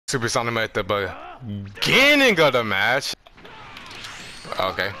Super Sonic at the beginning of the match.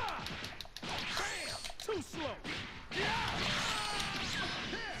 Okay. Too slow.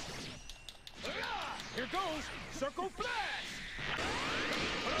 Here goes circle flash.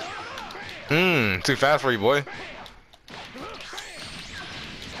 Too fast for you, boy.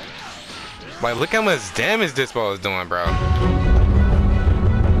 Like, look how much damage Dyspo is doing, bro.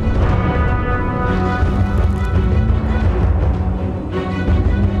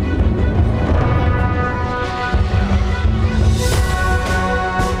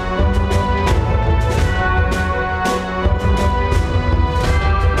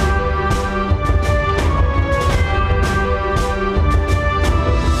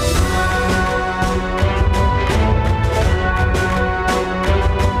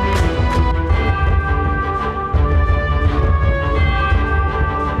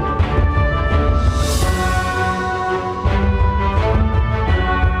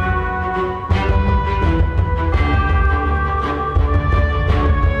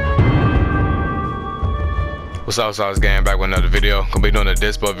 What's up, so I was getting back with another video. Gonna be doing a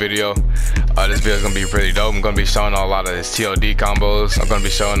Dyspo video. This video is gonna be pretty dope. I'm gonna be showing off a lot of his TOD combos. I'm gonna be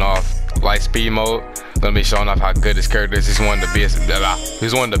showing off light speed mode. I'm gonna be showing off how good his character is. He's one of the best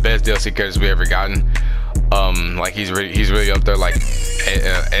DLC characters we ever gotten. Like he's really up there, like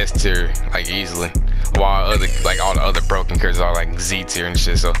S tier, like easily. While all the other broken characters are like Z tier and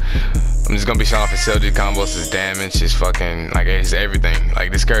shit. So I'm just gonna be showing off his TOD combos, his damage, his fucking his everything.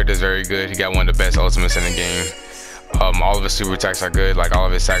 Like this character is very good. He got one of the best ultimates in the game. All of his super attacks are good. Like all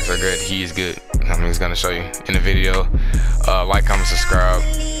of his attacks are good. He is good. I'm just gonna show you in the video. Like, comment, subscribe.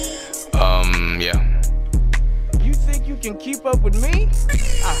 Yeah. You think you can keep up with me?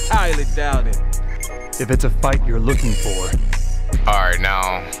 I highly doubt it. If it's a fight you're looking for. All right,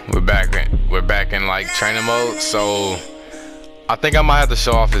 now we're back in like training mode. So I think I might have to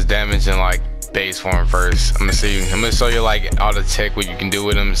show off his damage in like base form first. I'm gonna show you like all the tech, what you can do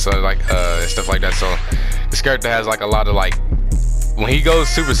with him, so like stuff like that. So this character has like a lot of like, when he goes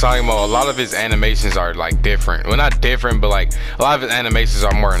Super Sonic mode, a lot of his animations are like different. Well, not different, but like a lot of his animations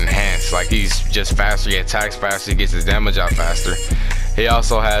are more enhanced. Like he's just faster, he attacks faster, he gets his damage out faster. He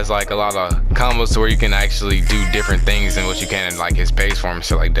also has like a lot of combos to where you can actually do different things than what you can in like his base form and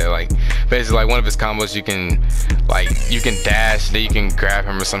shit like that. Like basically, like one of his combos, you can dash, then you can grab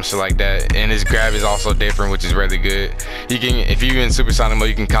him or some shit like that. And his grab is also different, which is really good. You can, if you're in Super Sonic mode,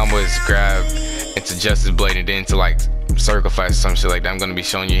 you can combo his grab into Justice Blade and then into like circle flash or some shit like that. I'm gonna be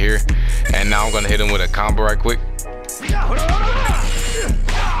showing you here. And now I'm gonna hit him with a combo right quick.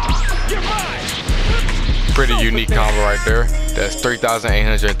 Pretty unique combo right there. That's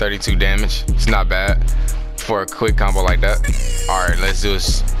 3,832 damage. It's not bad for a quick combo like that. All right, let's do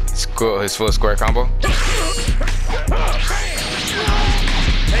his full square combo.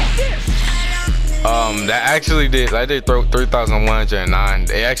 That actually did. I did 3,109.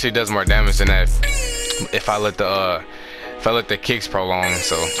 It actually does more damage than that if I let the kicks prolong.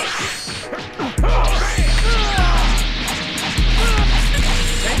 So.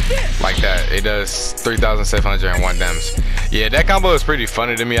 Like that, it does 3,701 damage. Yeah, that combo is pretty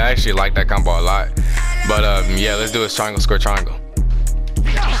funny to me. I actually like that combo a lot. But yeah, let's do his triangle, square, triangle.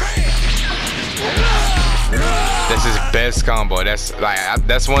 That's his best combo. That's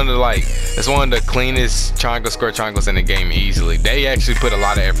one of the cleanest triangle, square, triangles in the game easily. They actually put a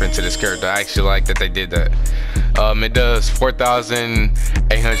lot of effort into this character. I actually like that they did that. It does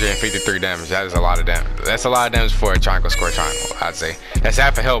 4,853 damage. That is a lot of damage. That's a lot of damage for a triangle, square, triangle, I'd say. That's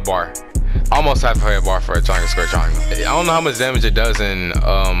half a health bar. Almost half a health bar for a triangle, square, triangle. I don't know how much damage it does in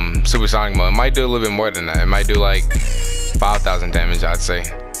Super Sonic mode. It might do a little bit more than that. It might do like 5,000 damage, I'd say.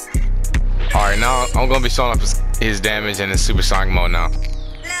 All right, now I'm gonna be showing off his damage in the Super Sonic mode now.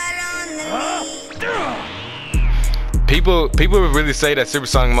 People really say that Super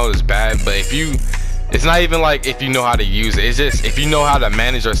Sonic mode is bad, but it's not even like if you know how to use it. It's just if you know how to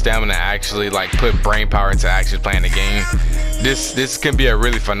manage your stamina, actually like put brain power into actually playing the game. This can be a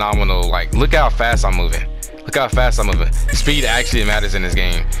really phenomenal, like, look how fast I'm moving. Look how fast I'm moving. Speed actually matters in this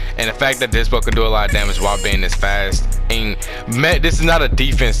game, and the fact that Dyspo can do a lot of damage while being this fast. And this is not a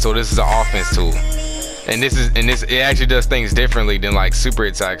defense tool. This is an offense tool. And it actually does things differently than like super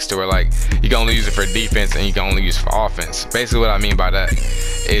attacks, to where like you can only use it for defense and you can only use it for offense. Basically, what I mean by that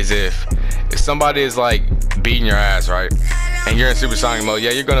is if somebody is like beating your ass, right, and you're in Super Sonic mode, yeah,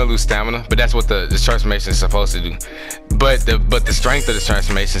 you're gonna lose stamina, but that's what the transformation is supposed to do. But the strength of this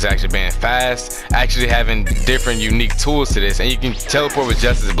transformation is actually being fast, actually having different unique tools to this, and you can teleport with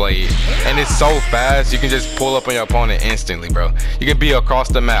Justice Blade, and it's so fast you can just pull up on your opponent instantly, bro. You can be across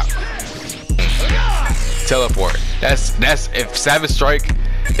the map. Teleport. That's if Savage Strike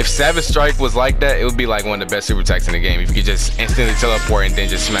If Savage Strike was like that, it would be like one of the best super attacks in the game. If you could just instantly teleport and then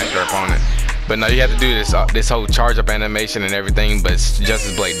just smack your opponent. But no, you have to do this whole charge up animation and everything, but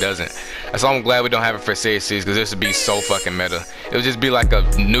Justice Blade doesn't. So I'm glad we don't have it for Series 6, because this would be so fucking meta. It would just be like a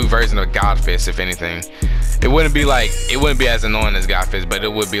new version of God Fist, if anything. It wouldn't be as annoying as God Fist, but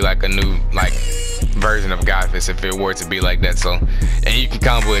it would be like a new like version of God Fist if it were to be like that. So, and you can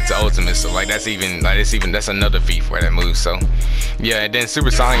combo it to ultimate, so like that's another feat for that move. So yeah, and then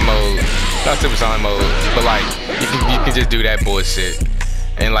Super Sonic mode, not Super Sonic mode, but like you can just do that bullshit.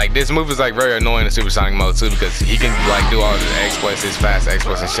 And like this move is like very annoying in Super Sonic mode too, because he can like do all his exploits, his fast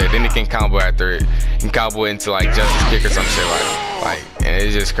exploits and shit. Then he can combo after it. He can combo it into like Justice Kick or some shit like and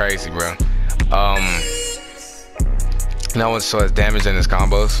it's just crazy, bro. Now I want to show his damage in his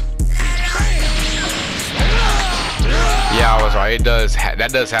combos. Yeah, I was right. It does.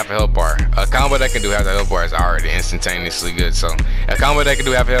 That does half a health bar. A combo that can do half a health bar is already instantaneously good. So a combo that can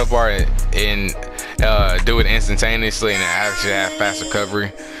do half a health bar and do it instantaneously and actually have fast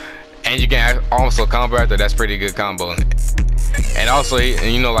recovery, and you can also combo after. That's pretty good combo. And also,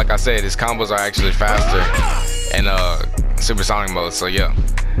 you know, like I said, his combos are actually faster in Super Sonic mode. So yeah.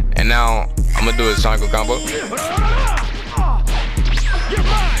 And now I'm gonna do his Sonic combo.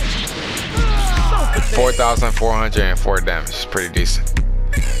 4,404 damage, pretty decent.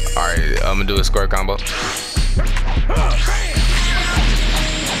 All right, I'm gonna do a square combo.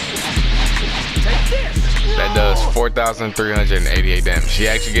 That does 4,388 damage. You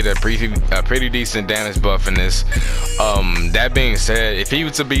actually get a pretty decent damage buff in this. That being said, if he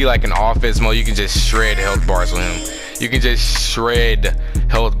was to be like an offense mode, you can just shred health bars with him. You can just shred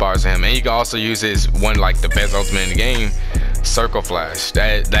health bars with him, and you can also use his like the best ultimate in the game, Circle Flash.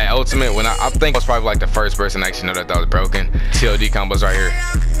 That ultimate, when I think I was probably like the first person to actually know that was broken. TLD combos right here.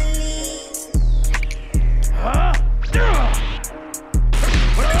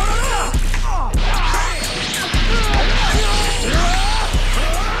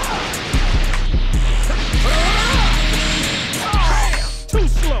 Too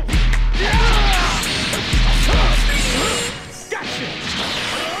slow.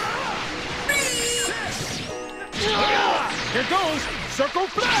 Here goes Circle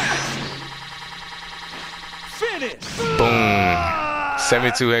Flash. Finish. Boom.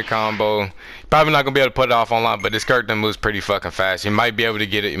 72 hit combo. Probably not gonna be able to put it off online, but this character moves pretty fucking fast. You might be able to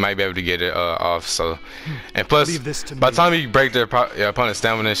get it. You might be able to get it off. So, and plus, by the time you break their opponent's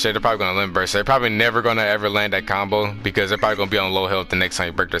stamina and shit, they're probably gonna limit burst. They're probably never gonna ever land that combo because they're probably gonna be on low health the next time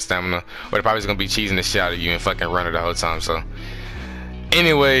you break their stamina, or they're probably just gonna be cheesing the shit out of you and fucking running the whole time. So,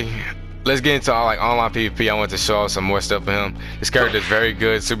 anyway. Let's get into like online PvP. I want to show off some more stuff for him. This character is very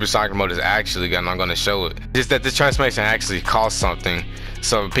good. Super Sonic mode is actually good, and I'm going to show it. Just that this transformation actually costs something.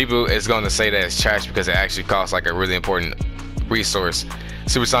 So people is going to say that it's trash because it actually costs like a really important resource.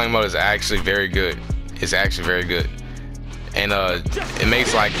 Super Sonic mode is actually very good. It's actually very good. And it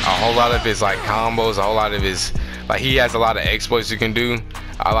makes like a whole lot of his like combos, a whole lot of his like he has a lot of exploits you can do,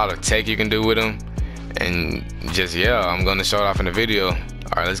 a lot of tech you can do with him. And just yeah, I'm going to show it off in the video.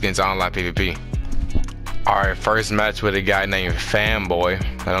 Alright, let's get into online PvP. Alright, first match with a guy named Fanboy.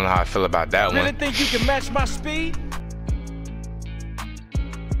 I don't know how I feel about that one. Really think you can match my speed?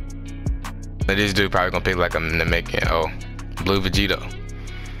 This dude probably gonna pick like a Namekian. Oh, Blue Vegito.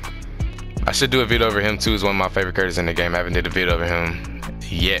 I should do a video over him too. He's one of my favorite characters in the game. I haven't did a video over him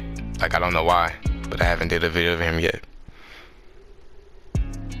yet. Like I don't know why, but I haven't did a video over him yet.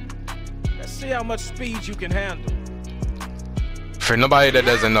 Let's see how much speed you can handle. For nobody that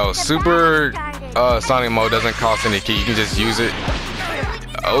doesn't know, Super Sonic mode doesn't cost any key. You can just use it.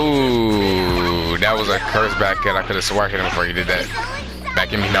 Oh, that was a curse back hit. I could have swore I hit him before you did that.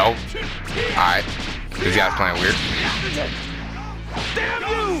 Back in me, no. Alright, this guy's playing weird.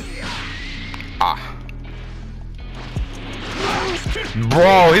 Ah.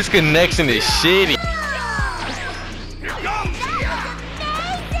 Bro, his connection is shitty.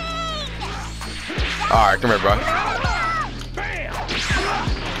 Alright, come here, bro.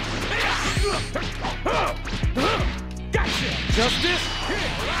 Justice.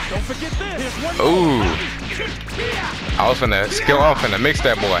 Don't forget this. Ooh. I was finna skill off and mix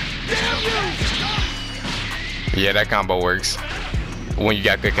that boy. Yeah, that combo works when you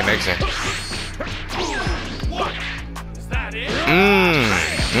got good connection.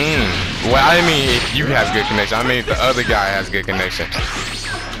 Well, I mean if you have good connection. I mean if the other guy has good connection.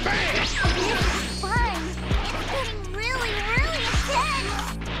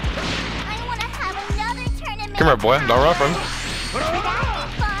 Come here, boy. Don't run from me.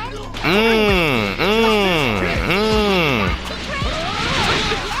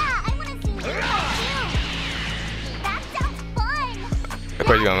 Of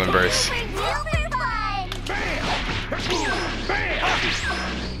course, you gonna embrace?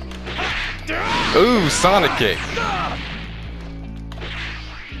 Ooh, Sonic kick.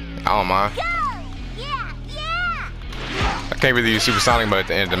 I don't mind. I can't really use Super Sonic mode at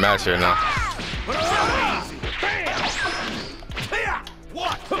the end of the match here now.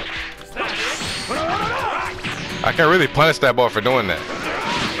 I can't really punish that boy for doing that.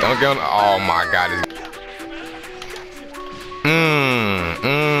 Don't get on. Oh my god.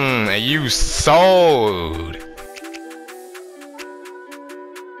 And you sold.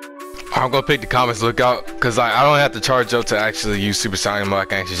 I'm gonna pick the comments lookout because I don't have to charge up to actually use Super Sonic mode. I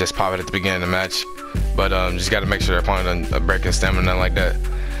can actually just pop it at the beginning of the match. But just gotta make sure the opponent doesn't break his stamina like that.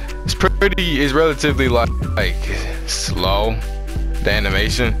 It's relatively like slow, the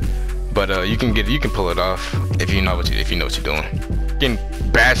animation, but you can pull it off if you know what you're doing. You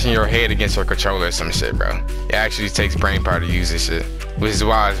can bashing your head against your controller or some shit, bro. It actually takes brain power to use this shit, which is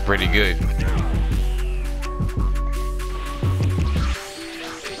why it's pretty good.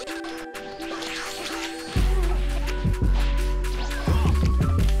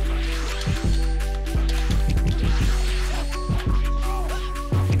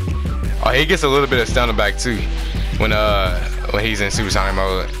 Oh, he gets a little bit of stamina back too when he's in Super Sonic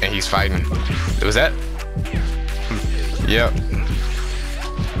mode and he's fighting. Was that? Yep.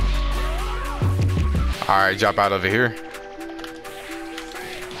 All right, drop out over here.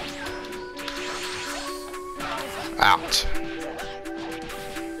 Ouch.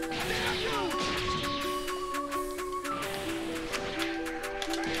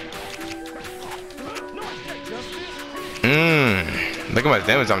 Look at how much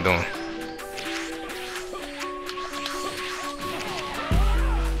damage I'm doing.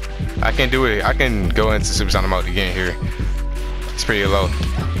 I can do it. I can go into Super Sonic mode again here. It's pretty low.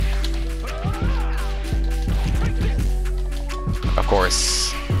 Of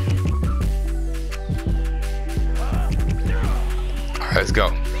course. Alright, let's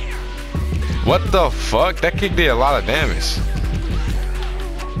go. What the fuck? That kick did a lot of damage.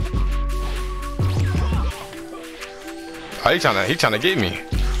 Oh, he trying to get me.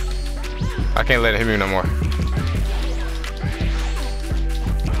 I can't let him hit me no more.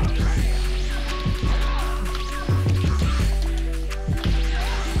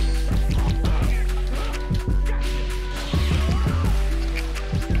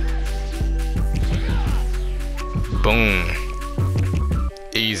 Boom.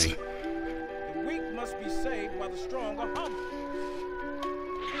 Easy. The weak must be saved while the strong are humble.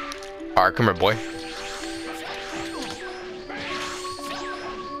 Alright, come here, boy.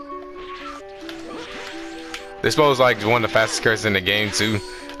 This mode is like one of the fastest characters in the game too.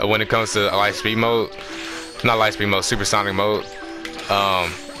 When it comes to light speed mode, not light speed mode, Super Sonic mode.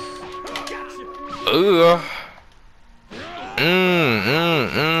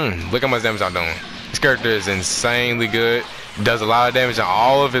 Look how much damage I'm doing. This character is insanely good. Does a lot of damage on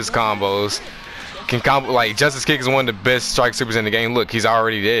all of his combos. Can combo like Justice Kick is one of the best strike supers in the game. Look, he's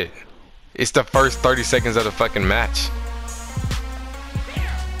already dead. It's the first 30 seconds of the fucking match.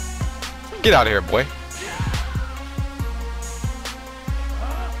 Get out of here, boy.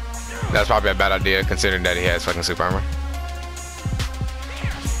 That's probably a bad idea considering that he has fucking super armor.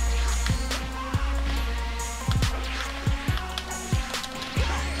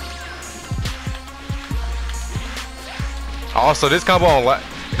 Also, this combo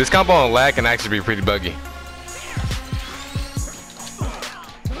on lag can actually be pretty buggy.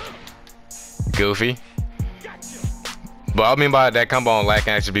 Goofy. But I mean by that, combo on lag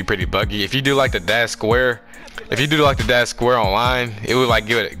can actually be pretty buggy. If you do like the dash square, online, it would like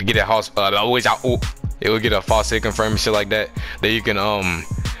get a false it would get a false hit confirm and shit like that. Then you can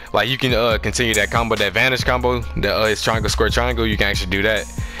continue that combo, that vanish combo, that is triangle square triangle. You can actually do that,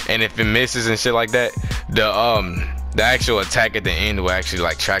 and if it misses and shit like that, the actual attack at the end will actually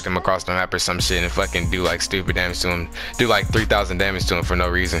like track him across the map or some shit and fucking do like stupid damage to him, do like 3,000 damage to him for no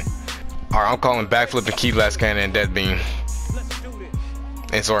reason. Alright, I'm calling backflip and key blast cannon and death beam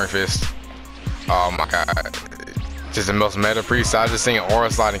and soaring fist. Oh my god. Just the most meta priest. I just seen aura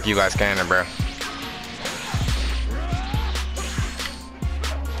slide and key blast cannon, bro.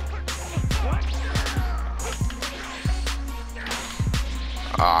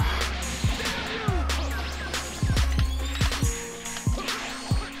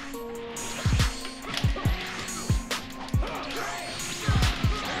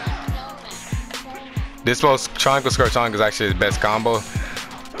 Dyspo triangle square triangle is actually his best combo.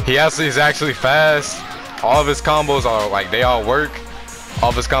 He's actually fast. All of his combos are like, they all work. All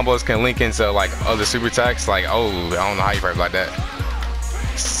of his combos can link into like other super attacks. Like, oh, I don't know how you play like that.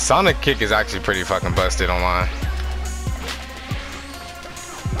 Sonic kick is actually pretty fucking busted online.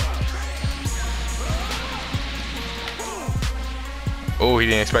 Oh, he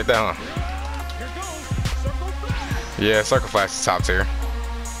didn't expect that, huh? Yeah, circle flash is top tier.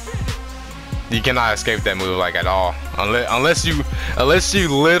 You cannot escape that move like at all, unless you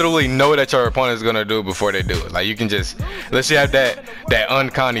literally know that your opponent is gonna do it before they do it. Like you can just, unless you have that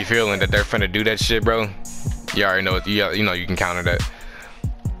uncanny feeling that they're finna do that shit, bro. You already know it. You know you can counter that.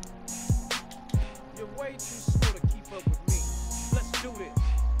 You're way too slow to keep up with me. Let's do this.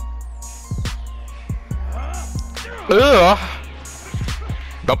 Ugh.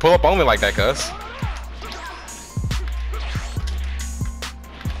 Don't pull up on me like that, cuz.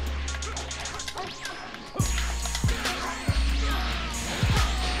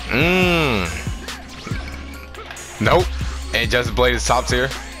 Nope. And just blade is top tier.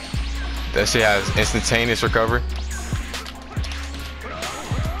 That shit has instantaneous recovery.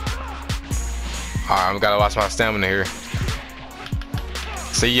 Alright, I gotta watch my stamina here.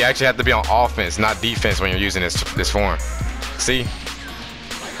 See, you actually have to be on offense, not defense when you're using this form. See?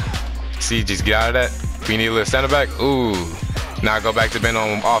 See, just get out of that. If you need a little stamina back, ooh. Now go back to being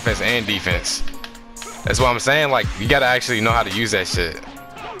on offense and defense. That's what I'm saying. Like, you gotta actually know how to use that shit.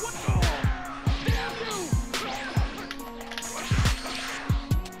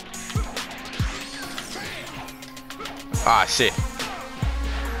 Ah, shit.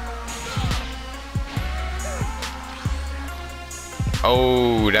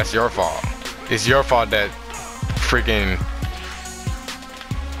 Oh, that's your fault. It's your fault that freaking...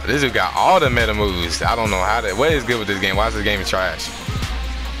 This dude got all the meta moves. I don't know how to... What is good with this game? Why is this game trash?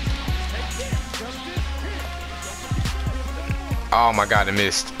 Oh my god, it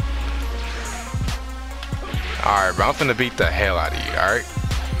missed. Alright, bro. I'm finna beat the hell out of you, alright?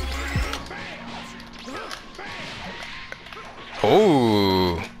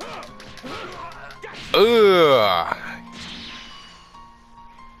 Ooh. Ugh.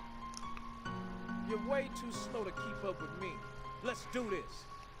 You're way too slow to keep up with me. Let's do this.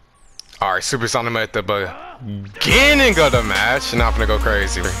 Alright, Super Sonic at the beginning of the match. Now I'm gonna go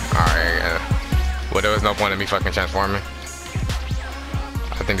crazy. Alright, well, there was no point in me fucking transforming.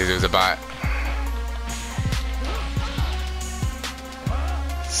 I think this was a bot.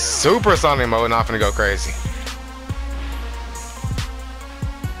 Super Sonic mode, not finna go crazy.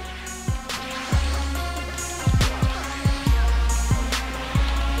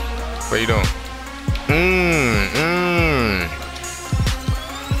 What are you doing?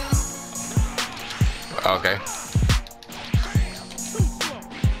 Okay.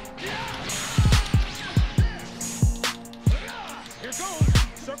 Here goes.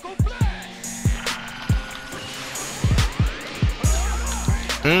 Circle flash.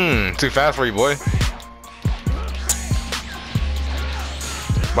 Too fast for you, boy.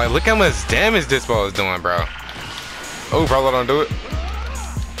 Like, look how much damage Dyspo is doing, bro. Oh, probably don't do it.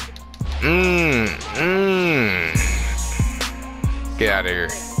 Get out of here.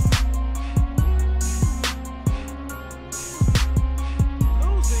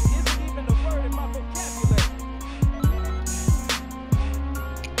 Losing isn't even a word in my vocabulary.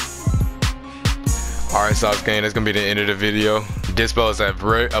 Alright, Soft Game, that's gonna be the end of the video. Dyspo is a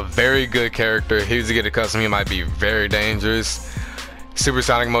very good character. If he was to get accustomed, he might be very dangerous. Super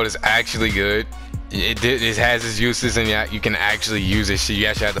Sonic mode is actually good. It has its uses, and yeah, you can actually use it. You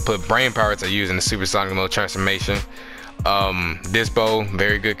actually have to put brain power to use in the Super Sonic mode transformation. Dyspo,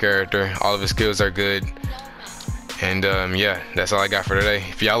 very good character. All of his skills are good. And yeah, that's all I got for today.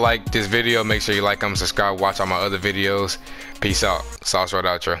 If y'all like this video, make sure you like, comment, subscribe, watch all my other videos. Peace out. Sauce Road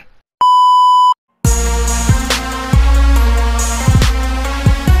outro.